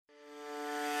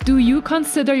Do you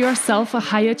consider yourself a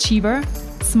high achiever?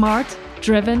 Smart,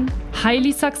 driven,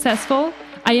 highly successful?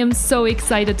 I am so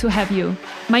excited to have you.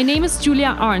 My name is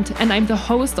Julia Arndt and I'm the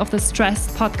host of the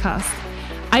Stress Podcast.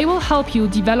 I will help you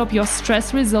develop your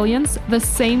stress resilience the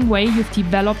same way you've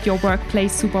developed your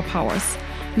workplace superpowers.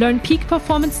 Learn peak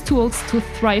performance tools to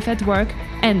thrive at work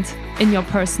and in your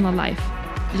personal life.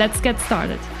 Let's get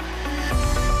started.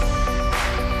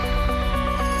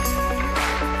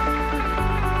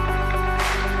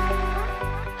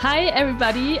 Hi,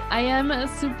 everybody. I am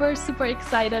super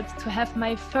excited to have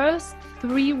my first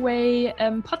three-way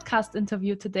podcast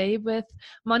interview today with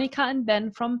Monica and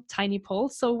Ben from Tiny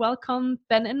Pulse. So welcome,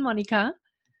 Ben and Monica.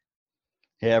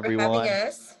 Hey, everyone. For having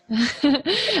us.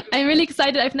 I'm really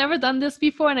excited. I've never done this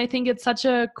before, and I think it's such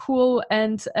a cool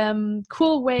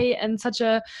way and such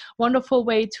a wonderful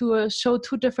way to show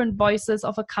two different voices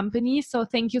of a company. So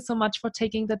thank you so much for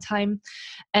taking the time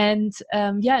and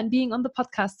being on the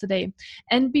podcast today.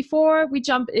 And before we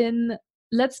jump in,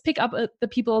 let's pick up the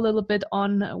people a little bit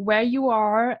on where you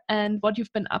are and what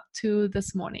you've been up to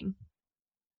this morning.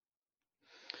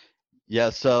 Yeah,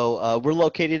 so we're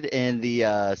located in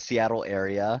the Seattle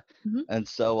area. Mm-hmm. And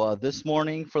so this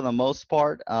morning, for the most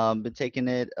part, been taking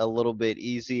it a little bit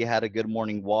easy, had a good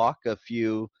morning walk, a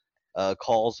few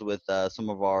calls with some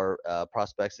of our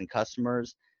prospects and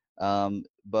customers.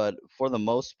 But for the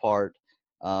most part,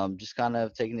 just kind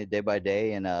of taking it day by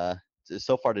day. And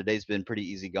so far, today's been pretty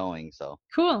easy going. So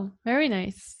cool. Very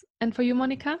nice. And for you,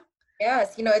 Monica?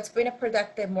 Yes, it's been a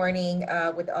productive morning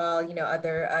with all,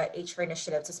 other HR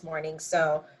initiatives this morning.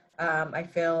 So I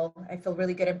feel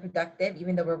really good and productive,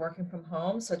 even though we're working from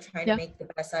home. So trying to make the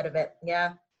best out of it.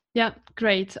 Yeah. Yeah,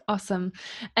 great. Awesome.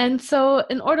 And so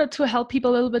in order to help people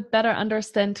a little bit better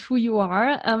understand who you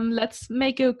are, let's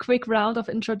make a quick round of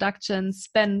introductions.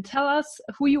 Ben, tell us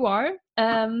who you are,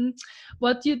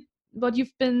 what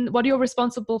you're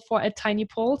responsible for at Tiny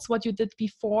Pulse, what you did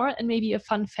before, and maybe a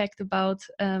fun fact about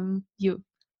you.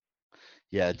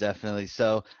 Yeah, definitely.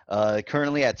 So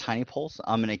currently at Tiny Pulse,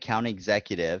 I'm an account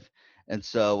executive. And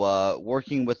so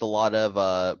working with a lot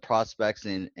of prospects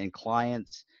and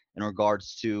clients in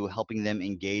regards to helping them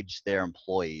engage their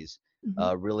employees,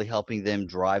 really helping them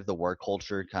drive the work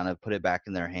culture, kind of put it back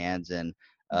in their hands and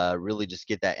really just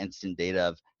get that instant data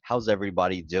of how's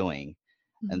everybody doing.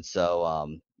 And so,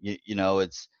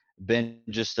 it's been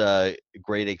just a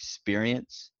great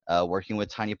experience working with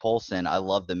Tiny Pulse, and I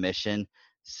love the mission.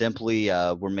 Simply,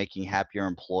 we're making happier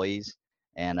employees,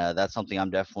 and that's something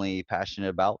I'm definitely passionate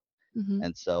about.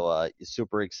 And so,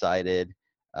 super excited,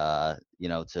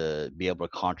 to be able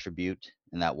to contribute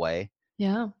in that way.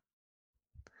 Yeah.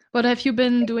 What have you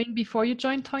been doing before you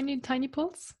joined Tiny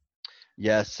Pulse?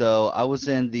 Yeah, so I was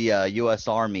in the U.S.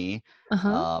 Army,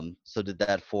 so did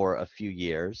that for a few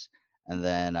years, and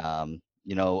then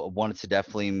wanted to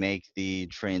definitely make the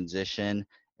transition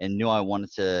and knew I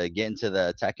wanted to get into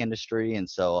the tech industry, and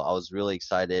so I was really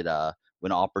excited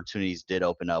when opportunities did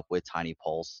open up with Tiny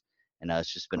Pulse, and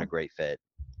it's just been a great fit.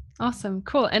 Awesome,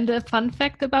 cool. And a fun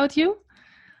fact about you?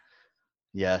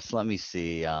 Yes, let me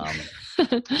see. I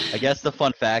guess the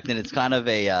fun fact, and it's kind of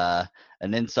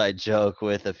an inside joke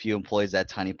with a few employees at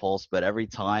Tiny Pulse, but every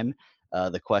time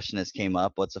the question has came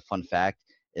up, what's a fun fact?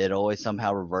 It always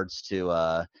somehow reverts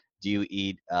to, do you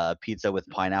eat pizza with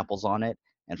pineapples on it?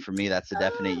 And for me, that's a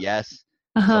definite yes.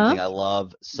 Something I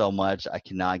love so much. I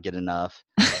cannot get enough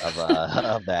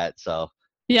of that. So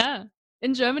yeah.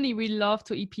 In Germany, we love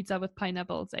to eat pizza with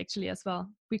pineapples, actually, as well.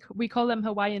 We call them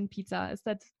Hawaiian pizza. Is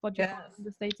that what you call it in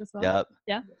the States as well? Yep.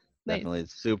 Yeah. Definitely. Nice.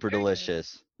 It's super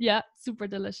delicious. Yeah, super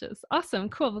delicious. Awesome.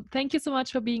 Cool. Thank you so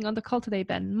much for being on the call today,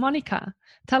 Ben. Monica,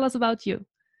 tell us about you.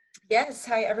 Yes.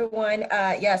 Hi, everyone.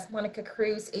 Yes, Monica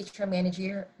Cruz, HR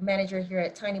manager here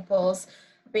at Tiny Pulse.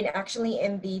 I've been actually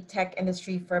in the tech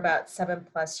industry for about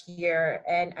 7+ years,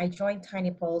 and I joined Tiny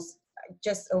Pulse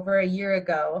just over a year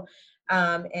ago.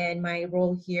 And my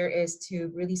role here is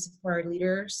to really support our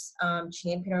leaders,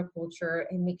 champion our culture,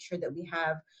 and make sure that we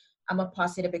have a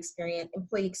positive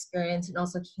employee experience, and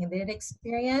also candidate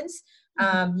experience.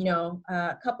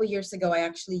 A couple of years ago, I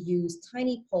actually used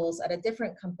Tiny Pulse at a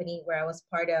different company where I was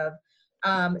part of.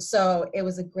 So it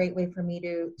was a great way for me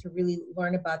to really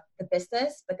learn about the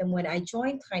business. But then when I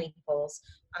joined Tiny Pulse,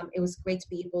 it was great to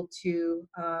be able to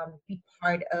be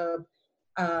part of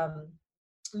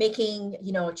making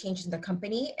changes in the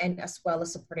company, and as well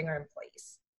as supporting our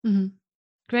employees.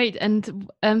 Great. And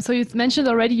so you mentioned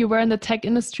already you were in the tech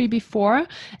industry before,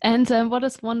 and what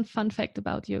is one fun fact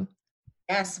about you?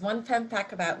 Yes, one fun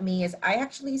fact about me is I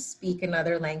actually speak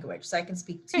another language, so I can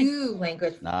speak two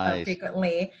languages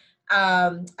frequently.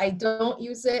 I don't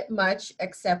use it much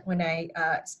except when I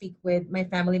speak with my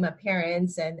family, my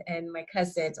parents, and my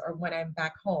cousins, or when I'm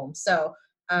back home. So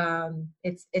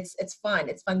it's fun.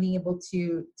 It's fun being able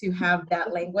to have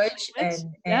that language Language?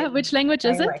 and Yeah, which language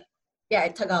is it? dialect. Yeah,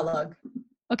 Tagalog.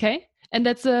 Okay. And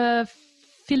that's a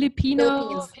Philippines.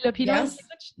 Filipino Yes,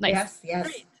 language? Nice. yes, yes.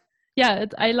 Great. Yeah,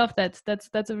 I love that.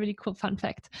 That's a really cool fun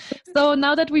fact. So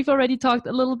now that we've already talked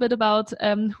a little bit about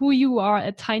who you are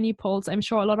at Tiny Pulse, I'm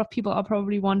sure a lot of people are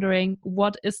probably wondering,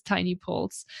 what is Tiny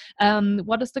Pulse?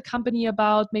 What is the company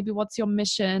about? Maybe what's your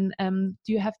mission? Do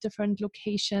you have different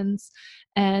locations?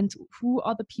 And who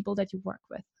are the people that you work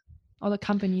with, or the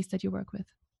companies that you work with?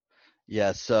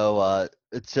 Yeah, so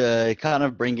to kind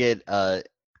of bring it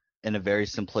in a very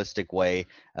simplistic way,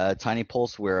 Tiny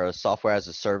Pulse, we're a software as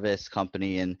a service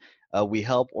company, and we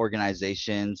help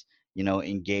organizations,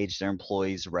 engage their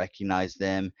employees, recognize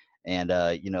them, and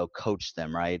coach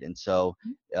them, right? And so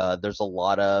there's a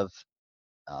lot of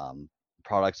um,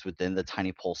 products within the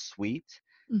Tiny Pulse suite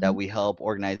Mm-hmm. that we help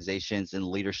organizations and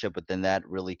leadership within that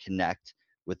really connect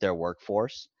with their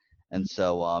workforce. And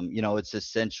so, it's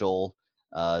essential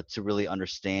to really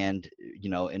understand,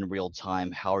 in real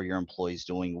time, how are your employees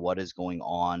doing, what is going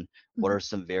on, what are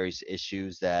some various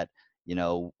issues that, you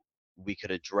know, we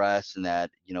could address and that,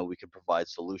 we could provide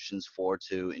solutions for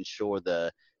to ensure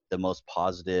the most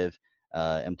positive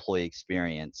employee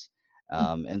experience.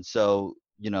 And so,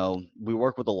 we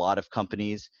work with a lot of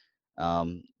companies.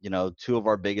 Two of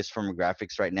our biggest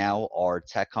firmographics right now are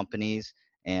tech companies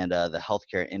and the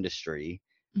healthcare industry.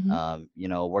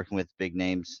 Mm-hmm. Working with big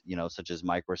names, such as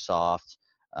Microsoft,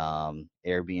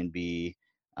 Airbnb,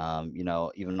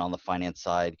 even on the finance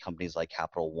side, companies like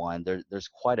Capital One. There's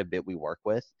quite a bit we work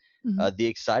with. Mm-hmm. The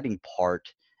exciting part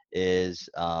is,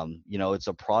 it's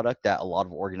a product that a lot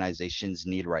of organizations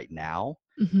need right now.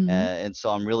 Mm-hmm. And so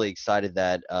I'm really excited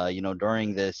that,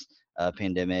 during this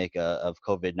pandemic of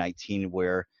COVID-19,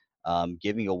 we're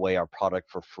giving away our product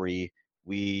for free.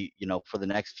 We, for the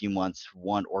next few months,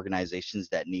 want organizations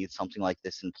that need something like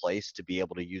this in place to be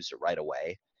able to use it right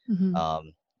away. Mm-hmm.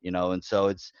 And so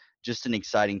it's just an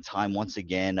exciting time. Once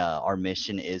again, our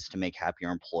mission is to make happier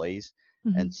employees.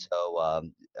 Mm-hmm. And so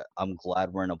I'm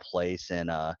glad we're in a place and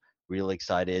really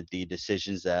excited. The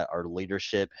decisions that our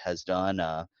leadership has done,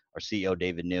 our CEO,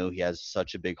 David New, he has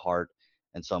such a big heart.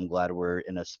 And so I'm glad we're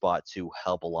in a spot to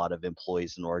help a lot of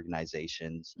employees and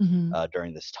organizations Mm-hmm.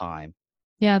 during this time.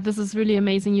 Yeah, this is really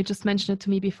amazing. You just mentioned it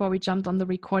to me before we jumped on the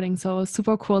recording. So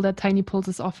super cool that Tiny Pulse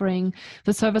is offering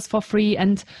the service for free.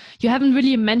 And you haven't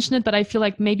really mentioned it, but I feel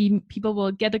like maybe people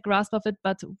will get a grasp of it.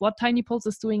 But what Tiny Pulse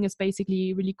is doing is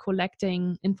basically really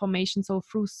collecting information. So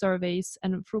through surveys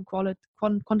and through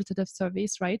quantitative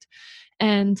surveys, right?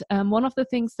 And one of the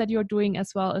things that you're doing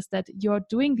as well is that you're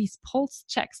doing these pulse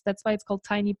checks. That's why it's called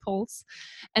Tiny Pulse.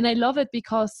 And I love it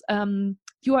because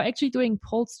you are actually doing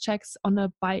pulse checks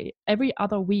by every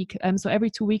other week. So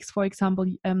every 2 weeks, for example,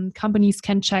 companies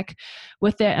can check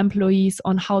with their employees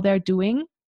on how they're doing.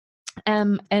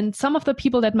 And some of the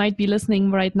people that might be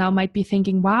listening right now might be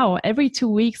thinking, wow, every 2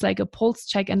 weeks, like a pulse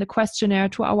check and a questionnaire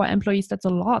to our employees, that's a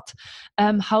lot.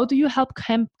 How do you help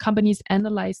companies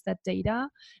analyze that data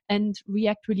and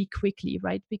react really quickly,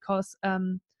 right? Because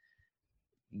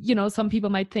some people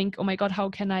might think, oh my God, how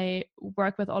can I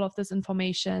work with all of this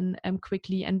information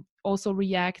quickly and also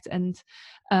react and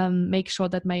make sure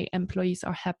that my employees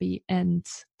are happy and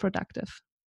productive?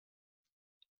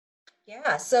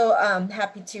 Yeah, so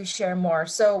happy to share more.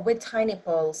 So with Tiny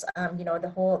Pulse,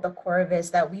 the core of it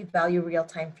is that we value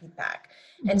real-time feedback.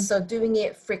 And so doing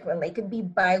it frequently, it could be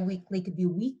bi-weekly, it could be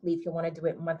weekly if you want to do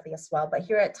it monthly as well. But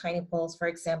here at Tiny Pulse, for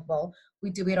example, we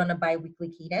do it on a bi-weekly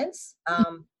cadence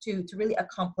to really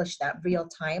accomplish that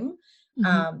real-time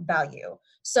value.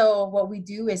 So what we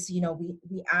do is,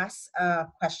 we ask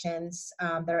questions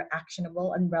that are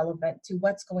actionable and relevant to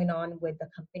what's going on with the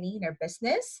company and our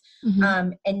business.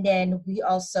 And then we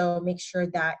also make sure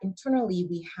that internally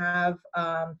we have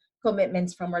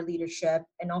commitments from our leadership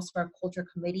and also our culture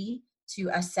committee to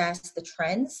assess the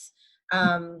trends.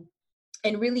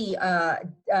 And really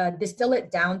distill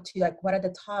it down to like what are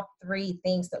the top 3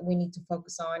 things that we need to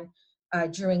focus on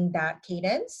during that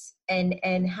cadence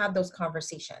and have those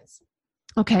conversations.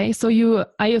 Okay, so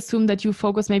I assume that you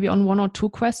focus maybe on 1 or 2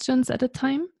 questions at a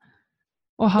time,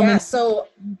 or how many? So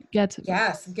get?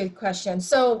 Yes, good question.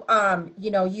 So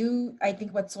I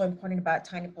think what's so important about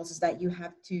Tiny Pulse is that you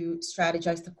have to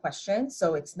strategize the question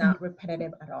so it's not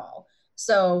repetitive at all.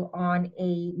 So on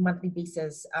a monthly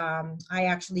basis, I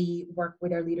actually work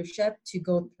with our leadership to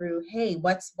go through, hey,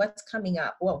 what's coming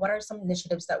up? What are some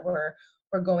initiatives that we're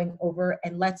we're going over,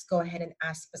 and let's go ahead and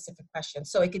ask specific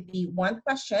questions. So it could be one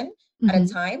question at a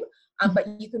Mm-hmm. time, but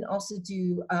you can also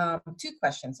do 2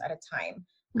 questions at a time.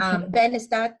 Okay. Ben, is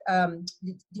that,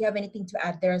 do you have anything to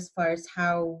add there as far as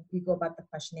how we go about the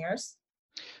questionnaires?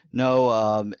 No,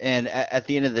 and at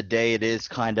the end of the day, it is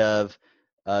kind of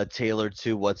tailored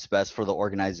to what's best for the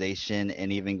organization,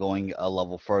 and even going a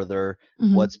level further,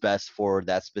 Mm-hmm. what's best for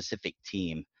that specific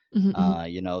team. Mm-hmm.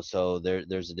 You know, so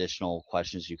there's additional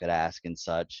questions you could ask and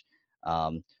such.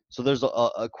 So there's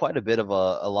quite a bit of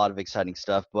a lot of exciting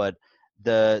stuff, but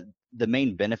the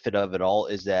main benefit of it all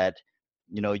is that,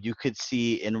 you know, you could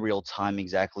see in real time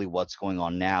exactly what's going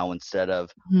on now, instead of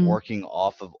Mm-hmm. working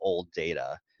off of old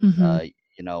data. Mm-hmm.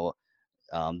 You know,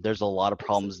 there's a lot of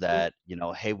problems that, you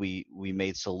know, hey, we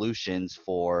made solutions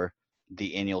for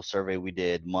the annual survey we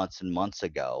did months and months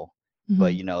ago,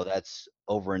 but, Mm-hmm. you know, that's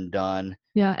over and done.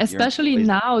 Yeah, Your especially employees,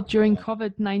 now during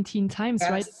COVID-19 times,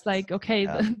 right? It's Yes. like, okay,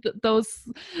 yeah,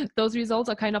 those results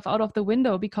are kind of out of the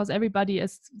window because everybody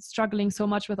is struggling so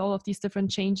much with all of these different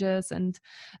changes and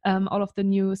all of the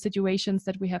new situations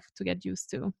that we have to get used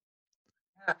to.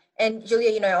 And Julia,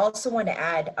 you know, I also want to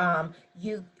add,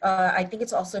 I think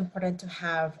it's also important to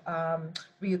have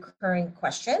recurring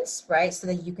questions, right? So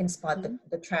that you can spot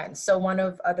the trends. So one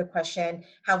of the question,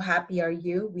 how happy are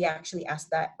you? We actually ask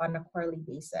that on a quarterly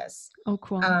basis. Oh,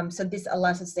 cool. So this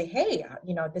allows us to say, hey,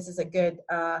 you know, this is a good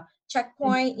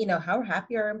checkpoint, you know, how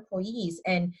happy are employees?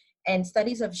 And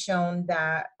studies have shown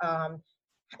that,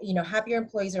 you know, happier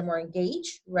employees are more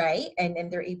engaged, right?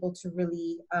 And they're able to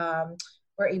really,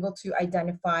 we're able to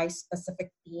identify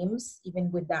specific themes even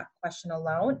with that question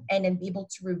alone, and then be able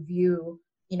to review,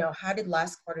 you know, how did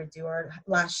last quarter do, or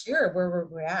last year, where were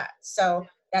we at? So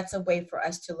that's a way for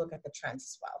us to look at the trends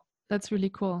as well. That's really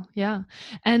cool. Yeah.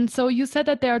 And so you said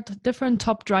that there are different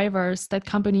top drivers that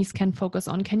companies can focus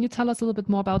on. Can you tell us a little bit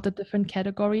more about the different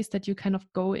categories that you kind of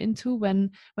go into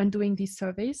when doing these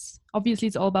surveys? Obviously,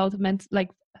 it's all about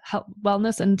health,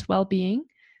 wellness and well-being.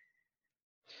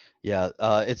 yeah,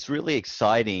 it's really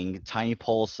exciting. Tiny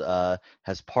Pulse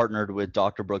has partnered with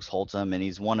Dr. Brooks Holtum, and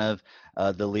he's one of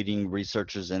the leading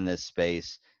researchers in this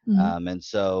space. Mm-hmm. And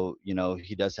so, you know,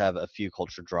 he does have a few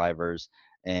culture drivers,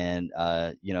 and,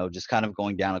 you know, just kind of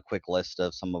going down a quick list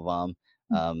of some of them.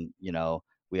 You know,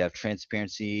 we have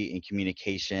transparency and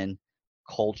communication,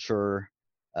 culture,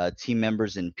 team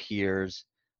members and peers,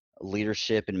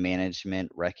 leadership and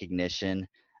management, recognition.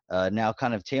 Now,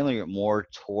 kind of tailoring it more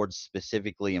towards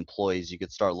specifically employees, you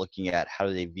could start looking at how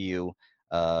do they view,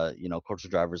 you know, culture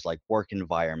drivers like work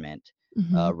environment,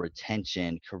 Mm-hmm.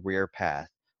 retention, career path,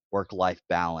 work-life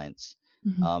balance.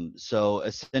 Mm-hmm. So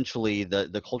essentially,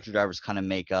 the culture drivers kind of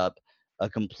make up a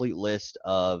complete list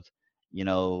of, you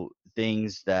know,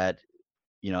 things that,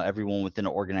 you know, everyone within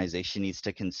an organization needs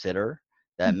to consider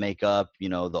that make up, you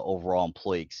know, the overall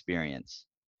employee experience.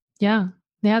 Yeah.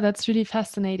 Yeah, that's really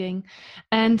fascinating.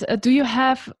 And do you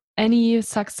have any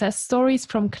success stories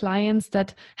from clients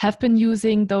that have been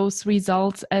using those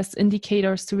results as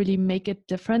indicators to really make a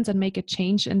difference and make a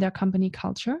change in their company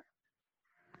culture?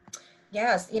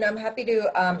 Yes, you know, I'm happy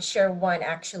to share one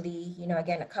actually. You know,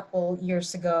 again, a couple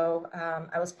years ago,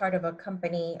 I was part of a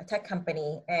company, a tech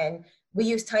company, and we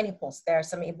used Tiny Pulse there.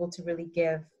 So I'm able to really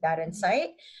give that insight.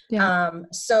 Yeah.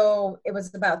 So it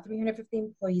was about 350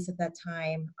 employees at that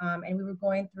time. And we were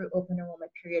going through open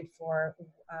enrollment period for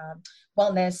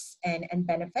wellness and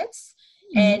benefits.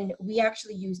 And we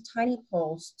actually used Tiny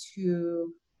Pulse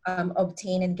to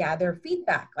obtain and gather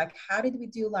feedback, like how did we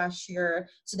do last year,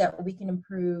 so that we can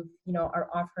improve, you know, our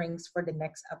offerings for the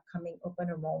next upcoming open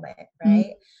enrollment,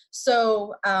 right?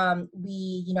 So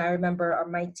we, you know, I remember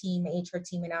my team, HR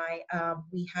team, and I,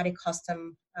 we had a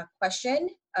custom question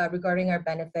regarding our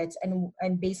benefits,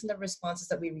 and based on the responses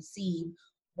that we received,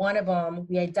 one of them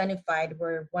we identified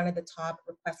where one of the top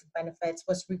requested benefits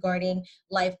was regarding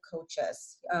life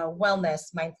coaches,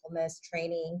 wellness, mindfulness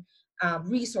training,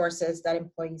 resources that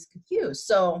employees could use.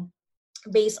 So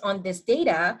based on this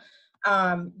data,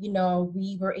 you know,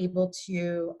 we were able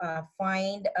to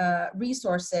find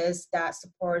resources that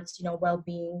supports, you know,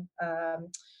 well-being,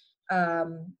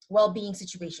 well-being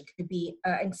situation. Could be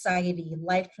anxiety,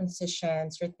 life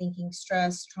transitions, you're thinking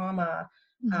stress, trauma,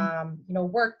 you know,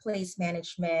 workplace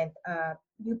management,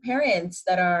 new parents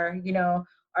that are, you know,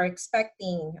 are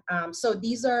expecting. So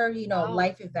these are, you know,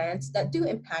 life events that do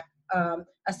impact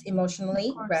us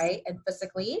emotionally, right, and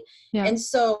physically. Yeah. And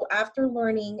so after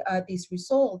learning these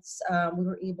results, we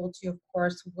were able to, of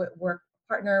course,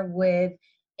 partner with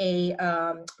a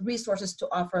resources to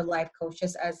offer life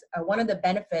coaches as one of the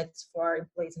benefits for our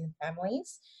employees and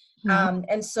families. Yeah.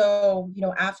 And so,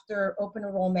 after open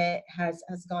enrollment has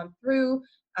gone through,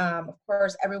 of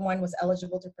course, everyone was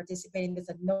eligible to participate in this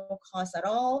at no cost at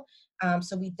all.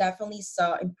 So we definitely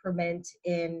saw improvement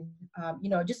in,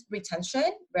 just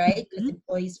retention, right? Because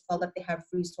employees felt that they have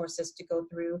resources to go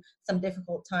through some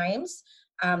difficult times.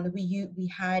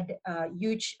 We had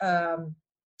huge,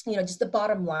 just the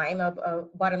bottom line of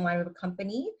a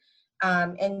company,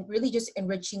 and really just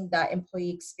enriching that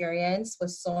employee experience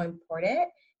was so important.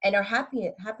 And our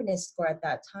happiness score at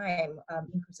that time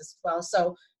increased as well.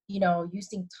 So,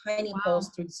 using Tiny Polls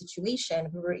through the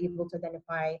situation, we were able to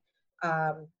identify,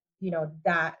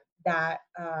 that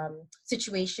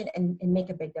situation and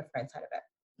make a big difference out of it.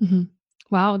 Mm-hmm.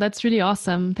 Wow, that's really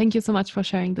awesome. Thank you so much for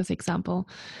sharing this example.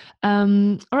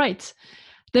 All right.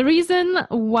 The reason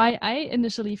why I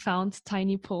initially found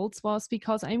Tiny Polls was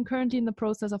because I'm currently in the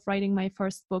process of writing my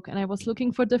first book, and I was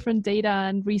looking for different data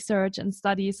and research and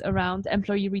studies around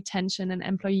employee retention and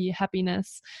employee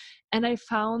happiness. And I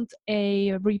found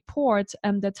a report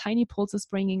that Tiny Polls is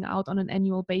bringing out on an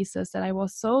annual basis that I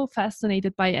was so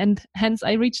fascinated by, and hence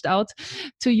I reached out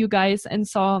to you guys and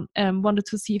wanted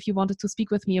to see if you wanted to speak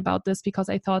with me about this, because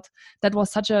I thought that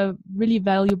was such a really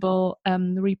valuable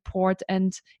report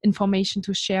and information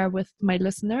to share with my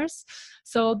listeners.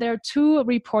 So there are two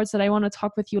reports that I want to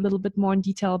talk with you a little bit more in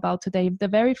detail about today. The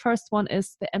very first one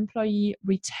is the Employee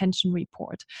Retention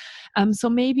Report. So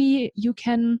maybe you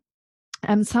can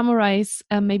summarize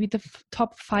maybe the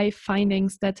top 5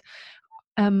 findings that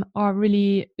are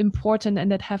really important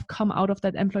and that have come out of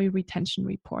that employee retention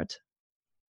report.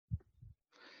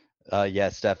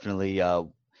 Yes, definitely.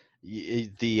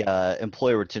 The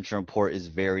employee retention report is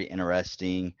very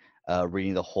interesting.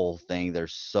 Reading the whole thing,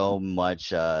 there's so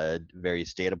much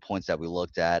various data points that we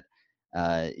looked at,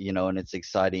 and it's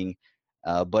exciting.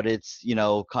 But it's,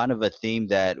 kind of a theme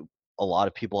that a lot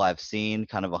of people have seen,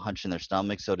 kind of a hunch in their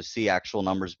stomach. So to see actual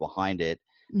numbers behind it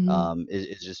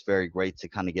is just very great to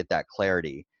kind of get that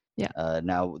clarity. Yeah.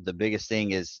 Now, the biggest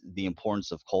thing is the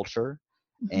importance of culture,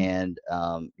 and,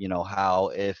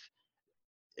 how if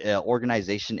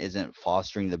organization isn't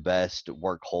fostering the best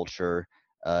work culture,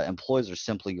 employees are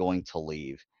simply going to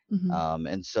leave.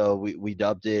 And so we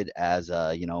dubbed it as,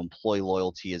 employee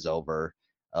loyalty is over.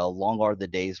 Long are the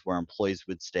days where employees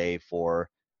would stay for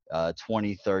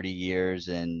 20, 30 years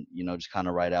and, just kind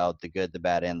of write out the good, the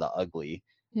bad, and the ugly.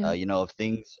 Yeah. If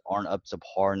things aren't up to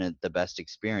par and the best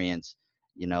experience,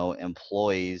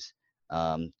 employees,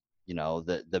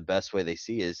 the best way they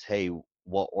see is, hey,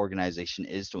 what organization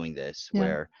is doing this,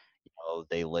 where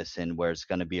they listen, where it's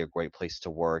going to be a great place to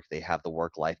work, they have the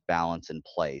work-life balance in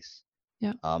place.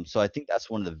 So I think that's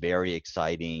one of the very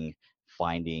exciting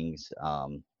findings,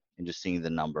 and just seeing the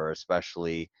number,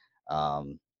 especially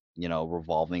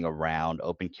revolving around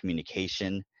open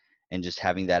communication and just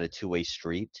having that a two-way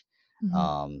street.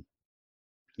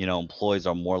 Employees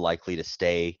are more likely to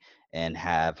stay and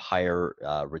have higher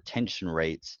retention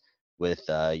rates with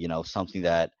something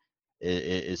that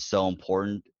is so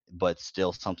important, but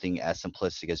still something as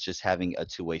simplistic as just having a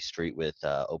two-way street with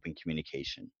open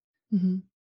communication.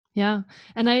 Yeah.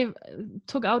 And I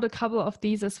took out a couple of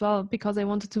these as well because I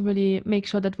wanted to really make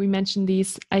sure that we mention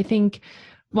these. I think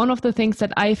one of the things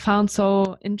that I found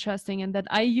so interesting and that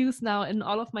I use now in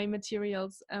all of my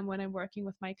materials when I'm working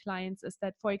with my clients is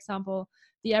that, for example,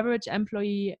 the average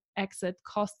employee exit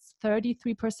costs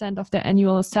 33% of their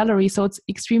annual salary. So it's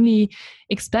extremely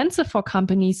expensive for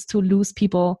companies to lose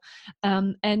people.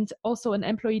 And also an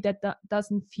employee that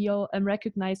doesn't feel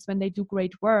recognized when they do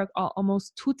great work are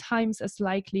almost 2 times as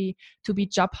likely to be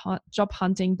job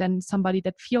hunting than somebody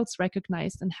that feels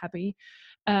recognized and happy.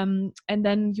 And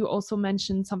then you also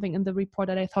mentioned something in the report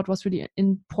that I thought was really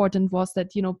important, was that,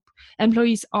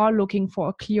 employees are looking for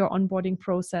a clear onboarding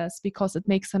process because it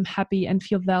makes them happy and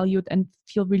feel valued and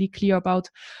feel really clear about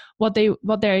what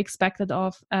they're expected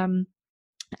of.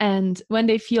 And when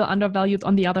they feel undervalued,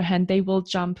 on the other hand, they will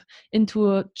jump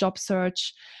into a job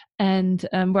search, and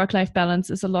work-life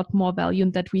balance is a lot more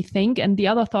valued than we think. And the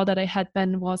other thought that I had,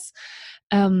 Ben, was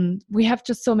we have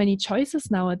just so many choices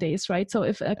nowadays, right? So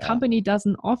if a company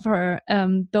doesn't offer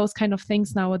those kind of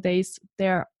things nowadays,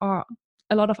 there are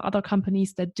a lot of other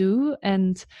companies that do,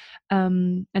 and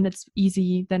it's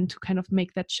easy then to kind of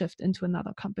make that shift into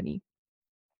another company.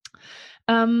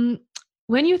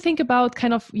 When you think about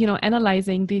kind of,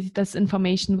 analyzing this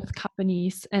information with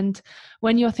companies, and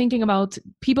when you're thinking about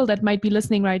people that might be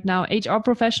listening right now, HR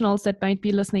professionals that might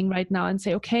be listening right now and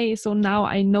say, okay, so now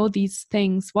I know these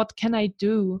things, what can I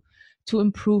do to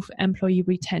improve employee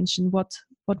retention? What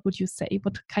what would you say?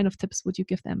 What kind of tips would you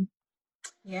give them?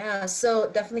 Yeah, so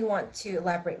definitely want to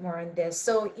elaborate more on this.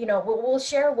 So, we'll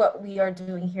share what we are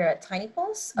doing here at Tiny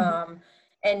Pulse.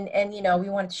 And we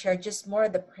want to share just more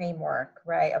of the framework,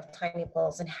 right, of Tiny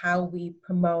Pulse and how we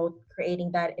promote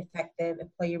creating that effective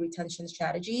employee retention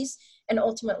strategies and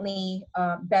ultimately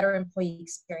better employee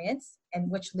experience, and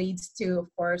which leads to, of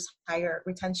course, higher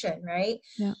retention, right?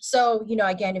 Yeah. So,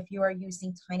 again, if you are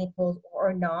using Tiny Pulse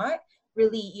or not,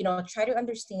 really, try to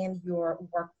understand your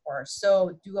workforce. So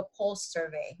do a pulse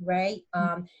survey, right?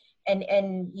 And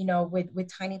with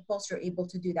Tiny Pulse, you're able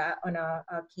to do that on a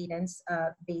cadence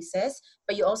basis.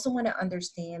 But you also want to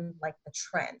understand like the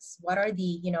trends. What are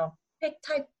the, pick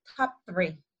top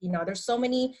three? There's so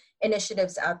many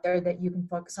initiatives out there that you can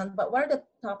focus on, but what are the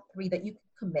top three that you can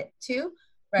commit to,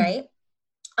 right?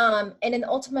 And then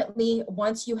ultimately,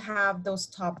 once you have those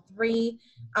top three,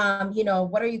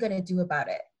 what are you going to do about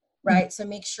it? Right. So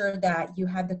make sure that you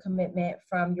have the commitment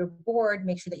from your board,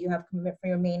 make sure that you have commitment from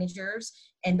your managers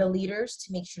and the leaders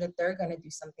to make sure that they're going to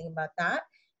do something about that.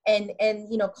 And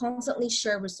constantly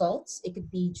share results. It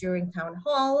could be during town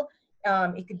hall.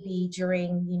 It could be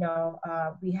during,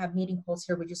 we have meeting polls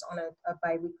here, which is on a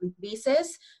bi-weekly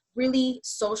basis. Really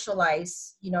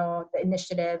socialize, the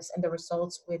initiatives and the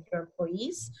results with your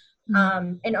employees.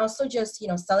 And also just,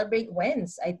 celebrate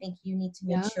wins. I think you need to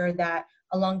make sure that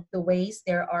along the ways,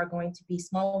 there are going to be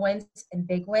small wins and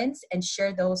big wins, and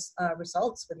share those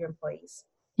results with your employees.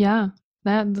 Yeah,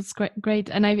 that's great.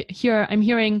 And I'm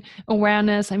hearing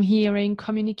awareness, I'm hearing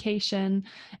communication,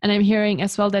 and I'm hearing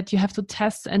as well that you have to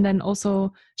test and then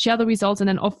also share the results, and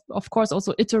then of course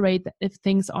also iterate if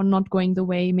things are not going the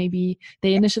way maybe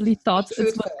they initially thought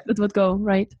it would go,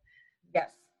 right?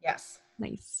 Yes.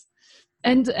 Nice.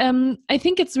 And I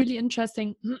think it's really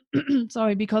interesting,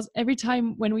 sorry, because every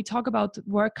time when we talk about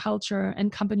work culture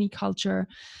and company culture,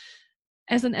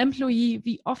 as an employee,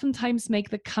 we oftentimes make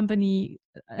the company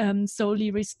solely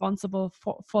responsible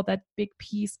for that big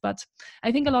piece. But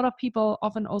I think a lot of people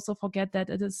often also forget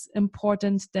that it is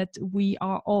important that we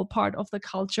are all part of the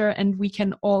culture and we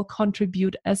can all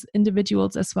contribute as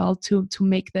individuals as well to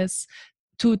make this,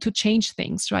 to change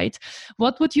things, right?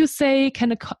 What would you say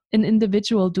can an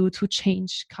individual do to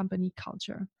change company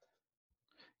culture?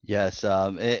 Yes,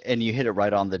 and you hit it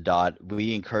right on the dot.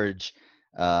 We encourage,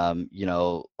 a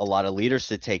lot of leaders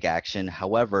to take action.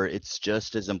 However, it's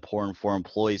just as important for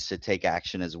employees to take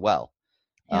action as well.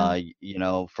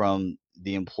 Yeah. From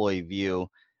the employee view,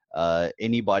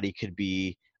 anybody could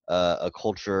be a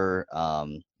culture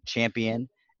champion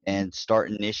and start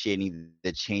initiating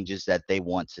the changes that they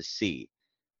want to see.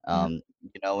 And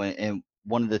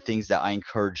one of the things that I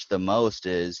encourage the most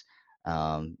is,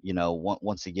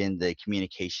 once again, the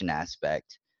communication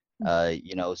aspect,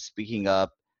 speaking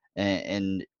up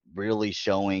and really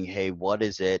showing, hey, what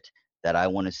is it that I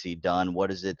want to see done?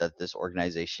 What is it that this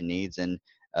organization needs? And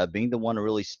being the one to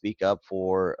really speak up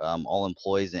for all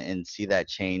employees and see that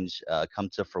change come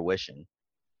to fruition.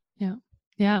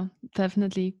 Yeah,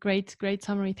 definitely. Great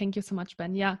summary. Thank you so much,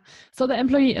 Ben. Yeah. So the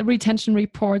employee retention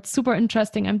report, super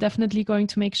interesting. I'm definitely going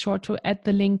to make sure to add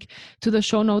the link to the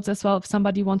show notes as well. If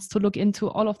somebody wants to look into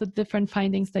all of the different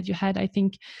findings that you had, I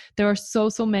think there are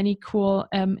so many cool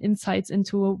insights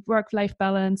into work-life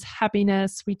balance,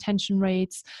 happiness, retention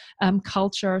rates,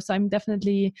 culture. So I'm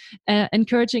definitely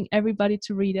encouraging everybody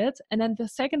to read it. And then the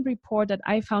second report that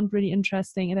I found really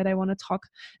interesting and that I want to talk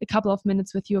a couple of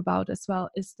minutes with you about as well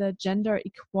is the gender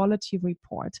equality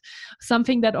report.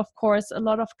 Something that, of course, a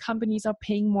lot of companies are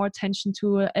paying more attention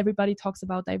to. Everybody talks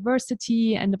about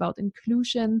diversity and about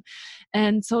inclusion.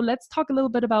 And so let's talk a little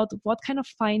bit about what kind of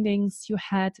findings you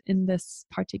had in this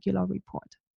particular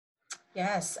report.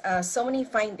 Yes, so many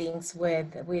findings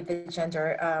with the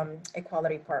gender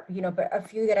equality report, but a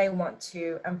few that I want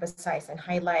to emphasize and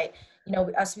highlight,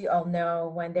 as we all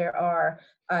know, when there are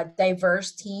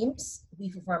diverse teams, we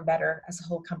perform better as a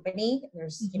whole company.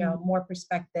 There's, more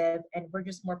perspective and we're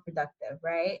just more productive,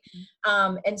 right?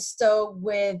 And so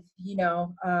with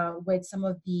some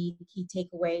of the key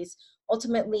takeaways,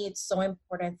 ultimately, it's so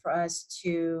important for us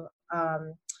to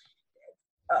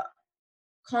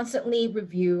constantly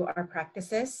review our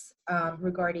practices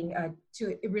regarding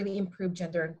to really improve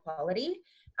gender equality.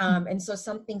 And so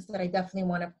some things that I definitely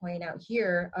want to point out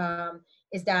here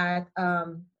is that,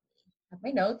 I have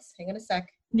my notes, hang on a sec.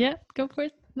 Yeah, go for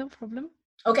it, no problem.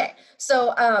 Okay,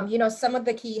 so some of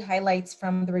the key highlights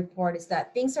from the report is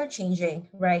that things are changing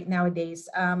right nowadays.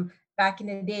 Back in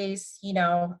the days,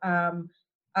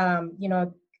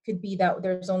 could be that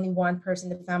there's only one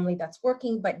person in the family that's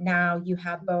working, but now you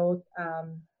have both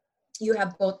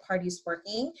parties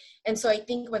working. And so I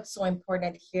think what's so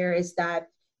important here is that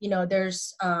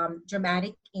there's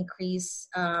dramatic increase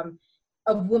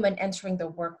of women entering the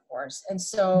workforce. And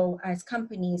so as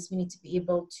companies, we need to be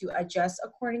able to adjust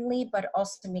accordingly, but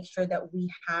also to make sure that we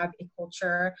have a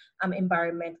culture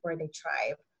environment where they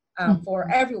thrive. For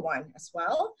everyone as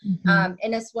well.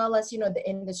 And as well as, the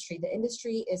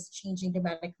industry is changing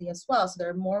dramatically as well. So there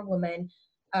are more women.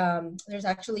 There's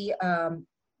actually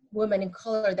women in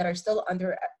color that are still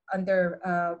under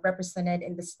represented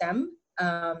in the STEM.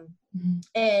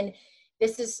 And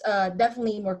this is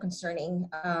definitely more concerning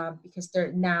because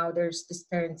there's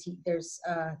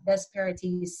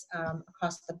disparities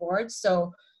across the board.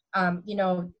 So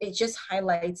it just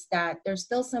highlights that there's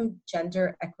still some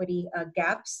gender equity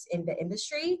gaps in the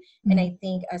industry. And I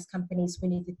think as companies, we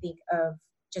need to think of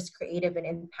just creative and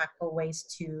impactful ways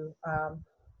to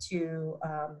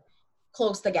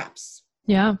close the gaps.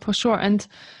 Yeah, for sure. And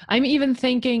I'm even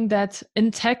thinking that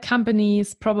in tech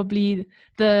companies, probably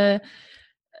the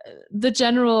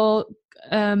general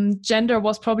gender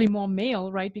was probably more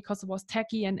male, right? Because it was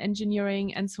techie and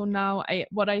engineering. And so now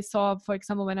what I saw, for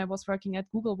example, when I was working at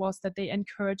Google was that they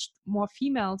encouraged more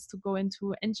females to go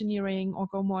into engineering or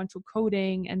go more into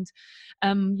coding and,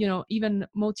 even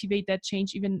motivate that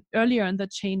change even earlier in the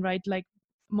chain, right? Like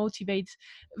motivate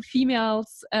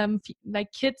females,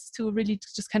 like kids to really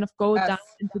just kind of go down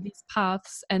into these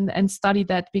paths and study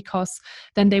that, because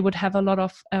then they would have a lot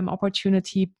of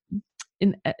opportunity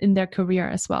in their career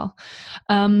as well.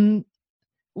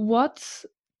 What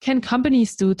can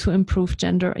companies do to improve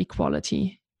gender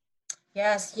equality?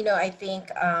 Yes, I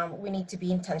think we need to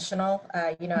be intentional,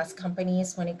 as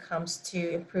companies when it comes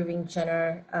to improving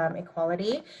gender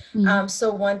equality.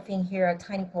 So one thing here at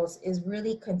Tiny Pulse is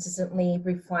really consistently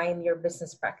refine your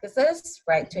business practices,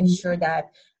 right, to ensure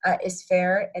that it's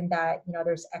fair and that,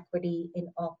 there's equity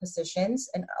in all positions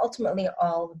and ultimately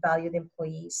all valued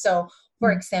employees. So,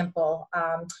 for example,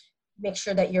 make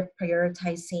sure that you're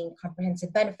prioritizing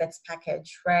comprehensive benefits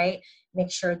package, right?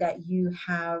 Make sure that you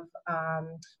have,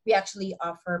 we actually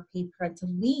offer paid parental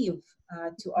leave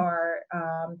to our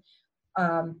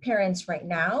parents right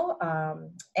now.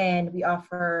 And we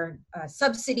offer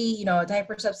subsidy,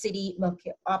 diaper subsidy, milk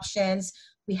options.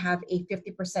 We have a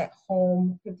 50%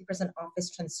 home, 50% office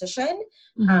transition.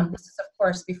 This is, of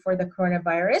course, before the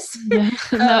coronavirus. Yeah.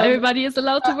 Now everybody is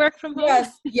allowed to work from home.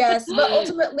 Yes. But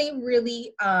ultimately,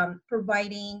 really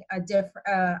providing a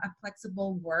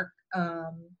flexible work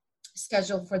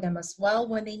schedule for them as well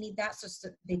when they need that, so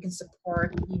they can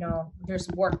support, there's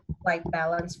work-life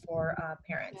balance for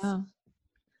parents.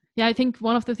 Yeah, I think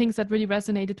one of the things that really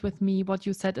resonated with me, what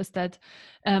you said, is that,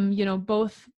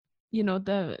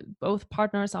 both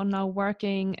partners are now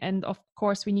working, and of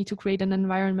course we need to create an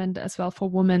environment as well for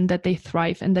women that they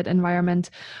thrive in that environment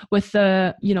with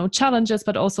the challenges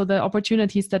but also the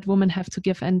opportunities that women have to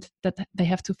give and that they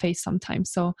have to face sometimes.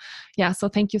 So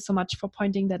thank you so much for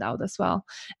pointing that out as well.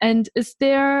 And is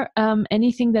there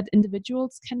anything that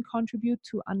individuals can contribute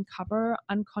to uncover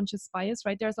unconscious bias?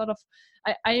 Right, there's a lot of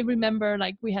I remember,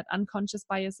 like, we had unconscious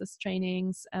biases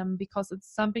trainings because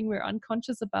it's something we're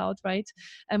unconscious about, right?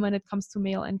 And when it comes to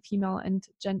male and female and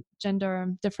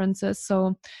gender differences.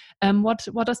 So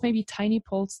what does maybe Tiny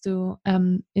Pulse do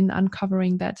in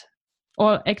uncovering that?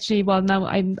 Or actually, well, now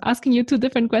I'm asking you two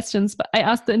different questions, but I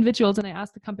asked the individuals and I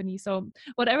asked the company. So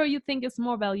whatever you think is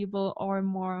more valuable or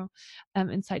more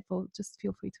insightful, just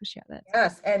feel free to share that.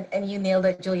 Yes, and you nailed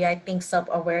it, Julia. I think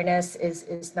self-awareness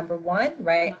is number one,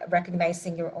 right?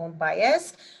 Recognizing your own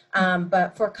bias.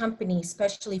 But for companies,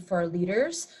 especially for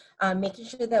leaders, making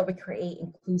sure that we create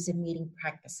inclusive meeting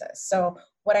practices. So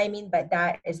what I mean by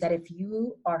that is that if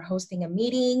you are hosting a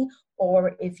meeting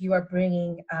or if you are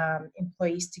bringing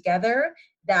employees together,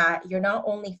 that you're not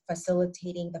only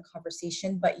facilitating the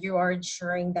conversation, but you are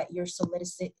ensuring that you're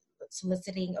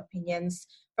soliciting opinions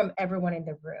from everyone in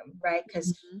the room, right?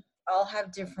 Because all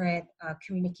have different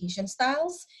communication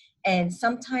styles. And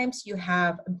sometimes you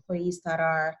have employees that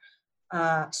are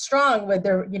strong with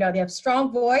their, they have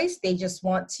strong voice. They just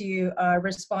want to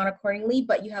respond accordingly.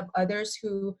 But you have others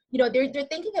who, they're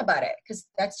thinking about it because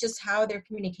that's just how their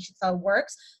communication style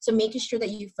works. So making sure that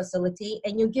you facilitate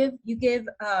and you give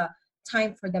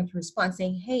time for them to respond,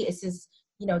 saying, "Hey, is this,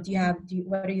 do you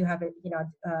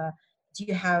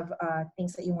have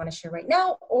things that you want to share right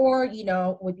now, or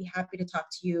would be happy to talk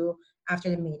to you after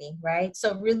the meeting," right?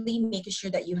 So really making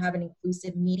sure that you have an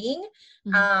inclusive meeting,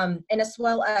 and as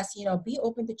well as be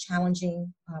open to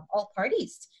challenging all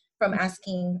parties from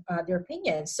asking their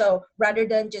opinions. So rather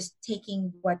than just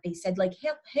taking what they said, like,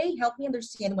 hey, help me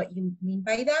understand what you mean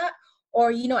by that,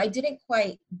 or I didn't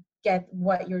quite get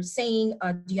what you're saying.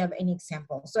 Do you have any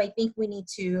examples? So I think we need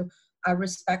to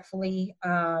respectfully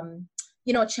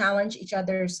challenge each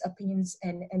other's opinions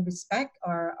and respect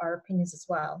our opinions as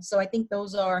well. So I think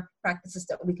those are practices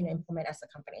that we can implement as a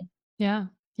company. Yeah.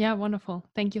 Yeah, wonderful.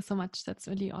 Thank you so much. That's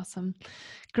really awesome.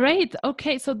 Great.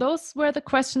 Okay, so those were the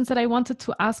questions that I wanted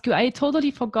to ask you. I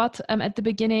totally forgot at the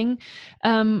beginning.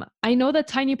 I know that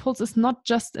Tiny Pulse is not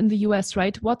just in the US,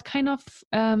 right? What kind of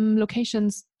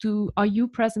locations are you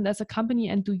present as a company,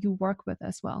 and do you work with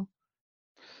as well?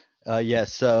 Yeah,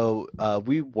 so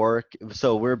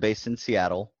we're based in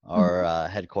Seattle. Our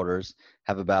headquarters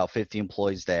have about 50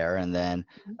 employees there, and then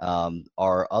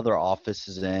our other office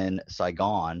is in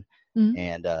Saigon.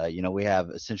 And we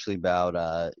have essentially about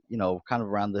kind of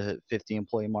around the 50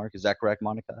 employee mark. Is that correct,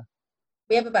 Monica?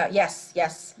 We have about, yes.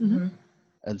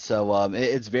 And so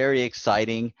it's very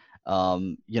exciting,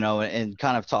 and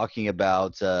kind of talking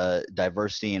about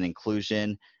diversity and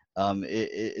inclusion.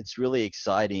 It's really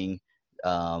exciting.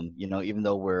 Even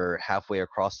though we're halfway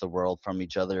across the world from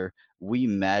each other, we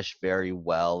mesh very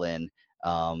well, and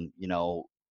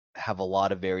have a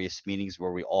lot of various meetings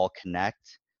where we all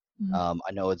connect.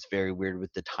 I know it's very weird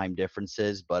with the time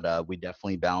differences, but we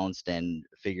definitely balanced and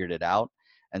figured it out.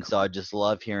 And so I just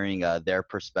love hearing their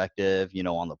perspective,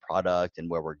 on the product and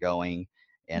where we're going.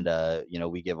 And,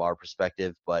 we give our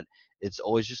perspective, but it's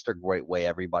always just a great way,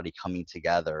 everybody coming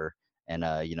together and,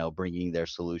 bringing their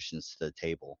solutions to the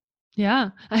table. Yeah,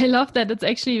 I love that. It's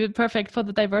actually perfect for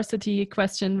the diversity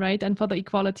question, right? And for the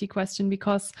equality question,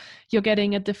 because you're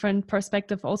getting a different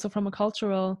perspective also from a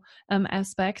cultural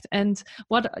aspect. And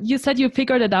what you said, you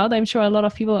figured it out. I'm sure a lot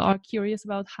of people are curious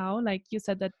about how, like you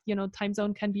said that, time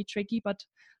zone can be tricky, but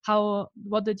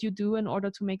what did you do in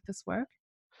order to make this work?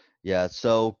 Yeah,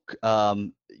 so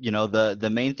the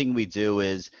main thing we do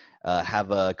is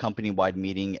have a company-wide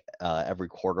meeting every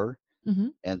quarter.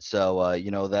 And so,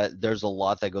 that there's a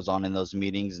lot that goes on in those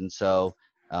meetings. And so,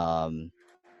 the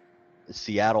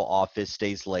Seattle office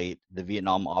stays late. The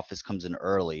Vietnam office comes in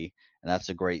early, and that's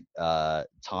a great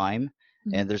time.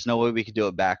 And there's no way we could do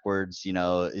it backwards.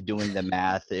 Doing the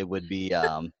math, it would be,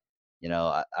 I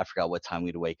forgot what time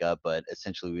we'd wake up, but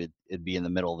essentially it'd be in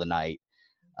the middle of the night.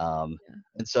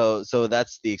 And so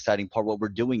that's the exciting part. What we're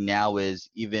doing now is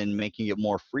even making it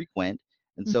more frequent.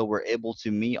 And so we're able to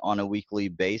meet on a weekly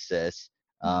basis,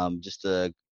 just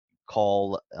to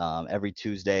call every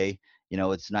Tuesday.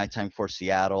 It's nighttime for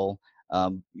Seattle,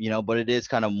 but it is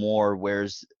kind of more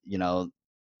where's,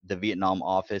 the Vietnam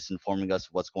office informing us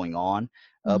what's going on.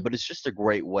 But it's just a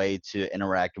great way to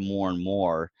interact more and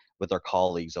more with our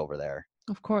colleagues over there.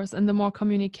 Of course. And the more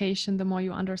communication, the more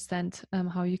you understand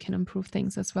how you can improve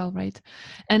things as well, right?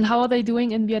 And how are they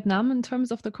doing in Vietnam in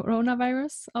terms of the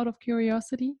coronavirus, out of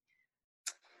curiosity?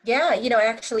 Yeah,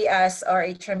 actually asked our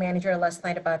HR manager last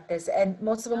night about this, and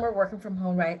most of them are working from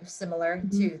home, right? Similar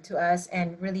to us,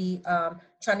 and really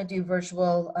trying to do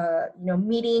virtual,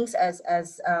 meetings as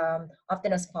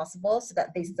often as possible, so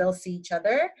that they still see each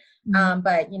other.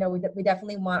 But we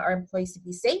definitely want our employees to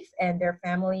be safe, and their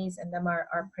families and them are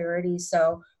our priorities.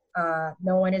 So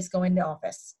no one is going to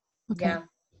office. Okay. Yeah.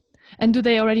 And do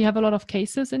they already have a lot of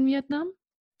cases in Vietnam?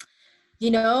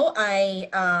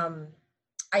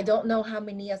 I don't know how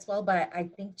many as well, but I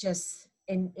think just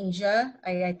in Asia,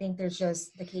 I think there's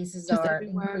just the cases just are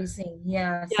everywhere. Increasing.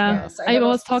 Yes. Yeah. Yes. I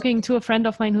was talking to a friend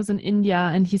of mine who's in India,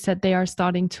 and he said they are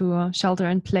starting to shelter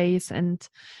in place, and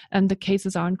the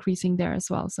cases are increasing there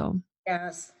as well. So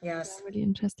yes. Really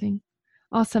interesting.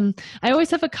 Awesome. I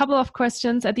always have a couple of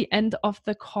questions at the end of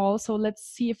the call, so let's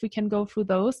see if we can go through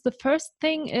those. The first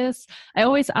thing is, I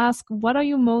always ask, what are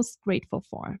you most grateful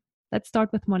for? Let's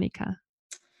start with Monica.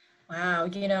 Wow,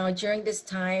 during this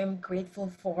time,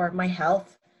 grateful for my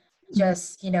health,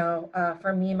 just,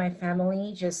 for me and my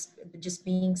family, just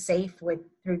being safe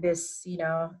through this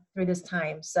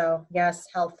time. So yes,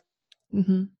 health.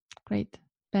 Great.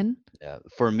 Ben? Yeah,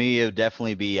 for me, it would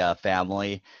definitely be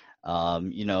family.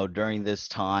 During this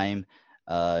time,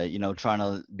 trying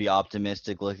to be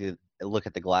optimistic, look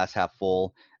at the glass half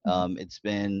full. It's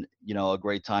been, a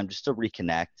great time just to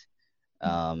reconnect.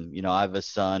 I have a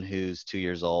son who's 2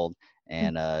 years old,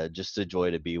 and just a joy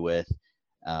to be with.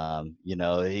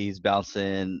 He's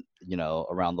bouncing,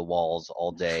 around the walls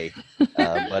all day,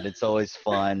 but it's always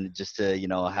fun just to,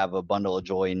 have a bundle of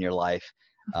joy in your life.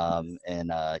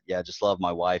 Just love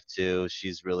my wife too.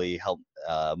 She's really helped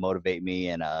motivate me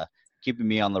and keeping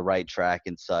me on the right track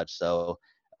and such. So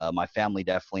my family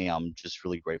definitely, I'm just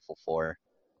really grateful for.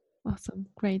 Awesome.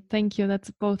 Great. Thank you.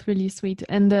 That's both really sweet.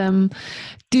 And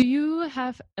do you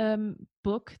have a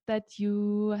book that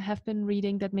you have been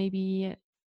reading that maybe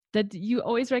that you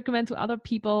always recommend to other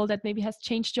people that maybe has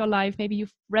changed your life? Maybe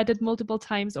you've read it multiple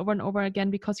times over and over again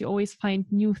because you always find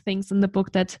new things in the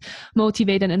book that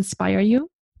motivate and inspire you.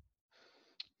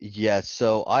 Yeah,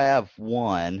 so I have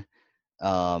one,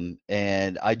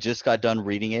 and I just got done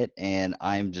reading it, and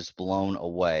I'm just blown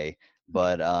away.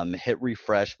 But Hit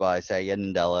Refresh by Satya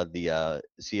Nadella, the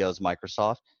CEO of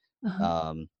Microsoft. Uh-huh.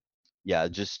 Um, yeah,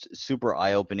 just super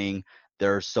eye-opening.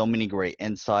 There are so many great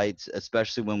insights,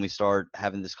 especially when we start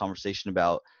having this conversation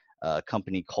about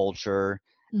company culture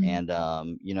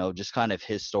Mm. and just kind of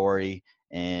his story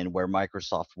and where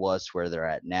Microsoft was, where they're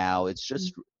at now. It's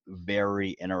just very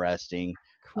interesting.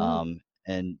 Cool.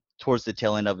 And towards the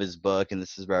tail end of his book, and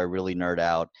this is where I really nerd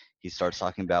out, he starts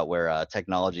talking about where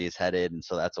technology is headed, and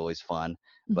so that's always fun.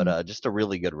 But Mhm. just a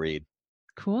really good read.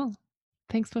 Cool.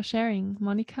 Thanks for sharing,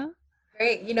 Monica.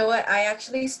 Great. You know what? I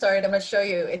actually started, I'm going to show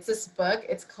you. It's this book.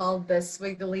 It's called The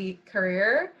Swiggly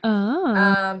Career.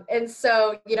 Ah. And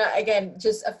so, again,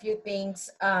 just a few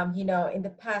things, in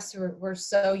the past, we're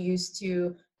so used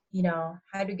to,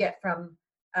 how to get from,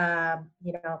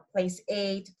 place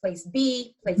A to place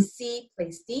B, place C,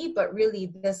 place D. But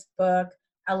really, this book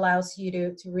allows you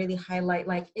to really highlight,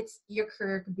 like, it's your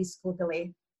career could be school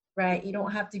delayed, right? You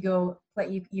don't have to go,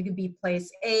 you could be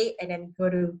place A and then go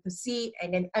to the C.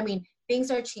 And then, I mean, things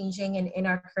are changing in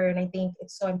our career. And I think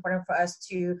it's so important for us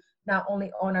to not only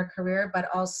own our career, but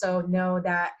also know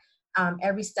that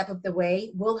every step of the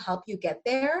way will help you get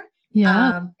there.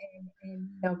 Yeah.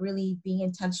 And really being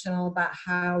intentional about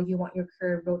how you want your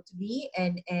career road to be,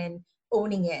 and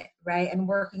owning it, right? And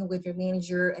working with your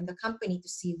manager and the company to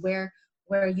see where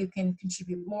you can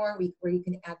contribute more, where you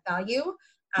can add value.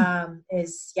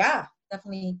 Is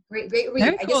definitely great read.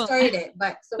 Very I just cool. started it,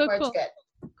 but so So far cool. it's good.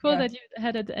 Cool Yeah. that you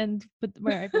had it and put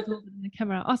where I could hold it in the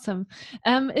camera. Awesome.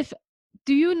 If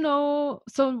do you know,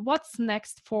 so what's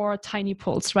next for Tiny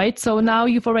Pulse, right? So now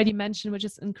you've already mentioned, which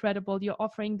is incredible, you're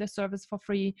offering the service for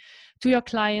free to your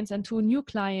clients and to new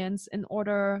clients in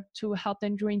order to help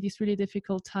them during these really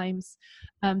difficult times,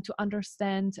 to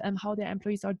understand how their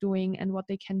employees are doing and what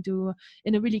they can do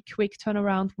in a really quick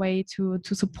turnaround way to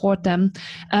support them.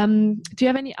 Do you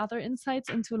have any other insights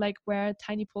into like where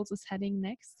Tiny Pulse is heading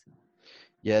next?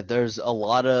 Yeah, there's a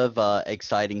lot of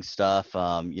exciting stuff,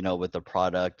 with the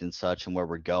product and such and where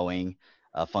we're going,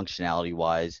 functionality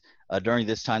wise. During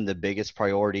this time, the biggest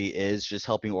priority is just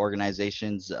helping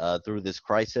organizations through this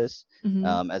crisis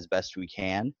Mm-hmm. as best we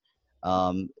can.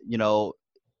 Um, you know,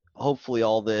 Hopefully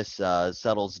all this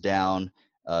settles down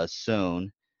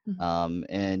soon. Mm-hmm.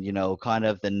 And, kind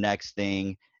of the next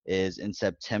thing is in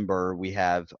September, we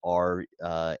have our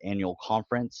annual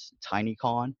conference,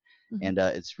 TinyCon, Mm-hmm. and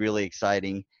it's really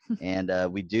exciting. And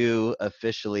we do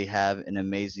officially have an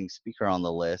amazing speaker on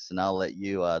the list, and I'll let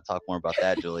you talk more about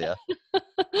that, Julia.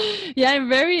 Yeah, I'm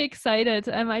very excited.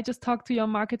 I just talked to your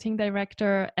marketing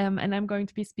director, and I'm going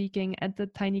to be speaking at the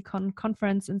TinyCon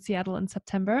conference in Seattle in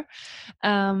September,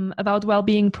 about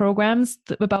well-being programs,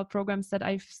 about programs that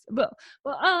I'm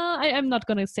not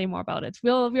going to say more about it. We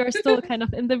are still kind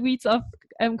of in the weeds of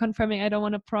confirming. I don't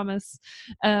want to promise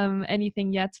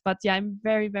anything yet, but yeah, I'm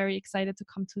very, very excited to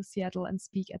come to Seattle and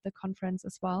speak at the conference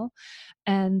as well.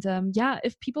 And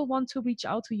if people want to reach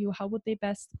out to you, how would they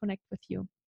best connect with you?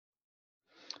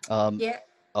 Yeah.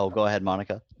 Oh, go ahead,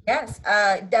 Monica. Yes,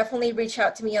 definitely reach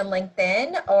out to me on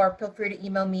LinkedIn, or feel free to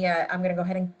email me. I'm going to go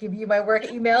ahead and give you my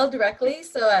work email directly.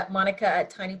 So at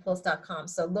monica@tinypulse.com.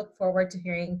 So look forward to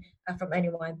hearing from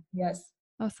anyone. Yes.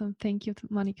 Awesome. Thank you,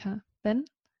 Monica. Ben?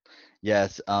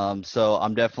 Yes. So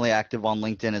I'm definitely active on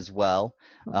LinkedIn as well.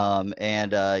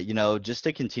 And just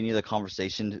to continue the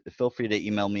conversation, feel free to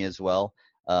email me as well.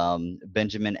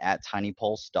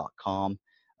 Benjamin@tinypulse.com.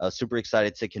 Super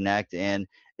excited to connect. And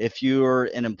if you're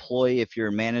an employee, if you're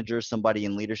a manager, somebody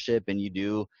in leadership, and you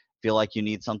do feel like you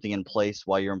need something in place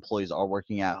while your employees are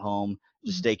working at home,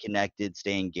 just stay connected,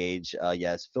 stay engaged.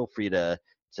 Yes, feel free to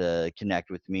connect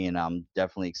with me, and I'm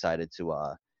definitely excited to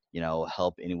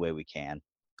help any way we can.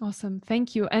 Awesome.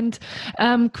 Thank you. And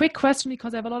quick question,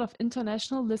 because I have a lot of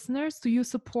international listeners. Do you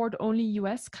support only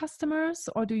US customers,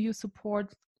 or do you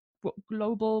support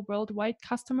global, worldwide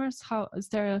customers? How is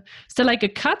there like a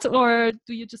cut, or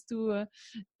do you just do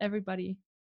everybody?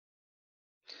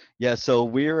 Yeah, so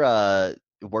we're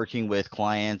working with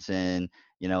clients in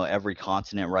every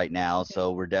continent right now.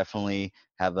 So we're definitely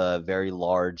have a very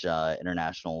large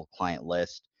international client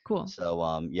list. Cool.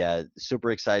 So yeah, super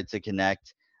excited to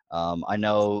connect. I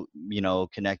know,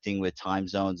 connecting with time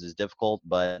zones is difficult,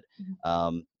 but,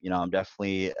 I'm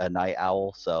definitely a night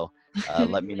owl. So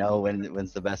let me know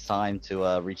when's the best time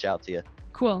to reach out to you.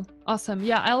 Cool. Awesome.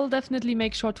 Yeah, I'll definitely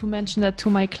make sure to mention that to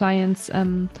my clients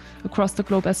across the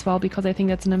globe as well, because I think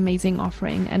that's an amazing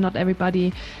offering and not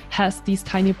everybody has these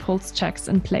Tiny Pulse checks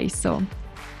in place. So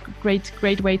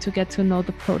great way to get to know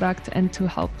the product and to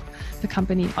help the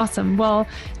company. Awesome. Well,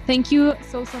 thank you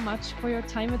so much for your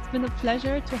time. It's been a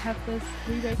pleasure to have this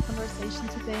three-way conversation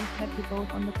today and have you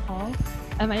both on the call.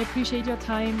 I appreciate your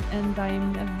time, and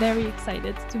I'm very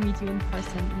excited to meet you in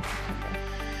person in September.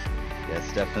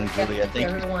 Yes, definitely, Julia.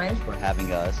 Thank you so much for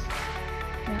having us.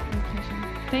 Yeah, my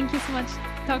pleasure. Thank you so much.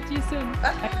 Talk to you soon.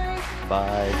 Bye.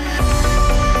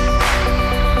 Bye.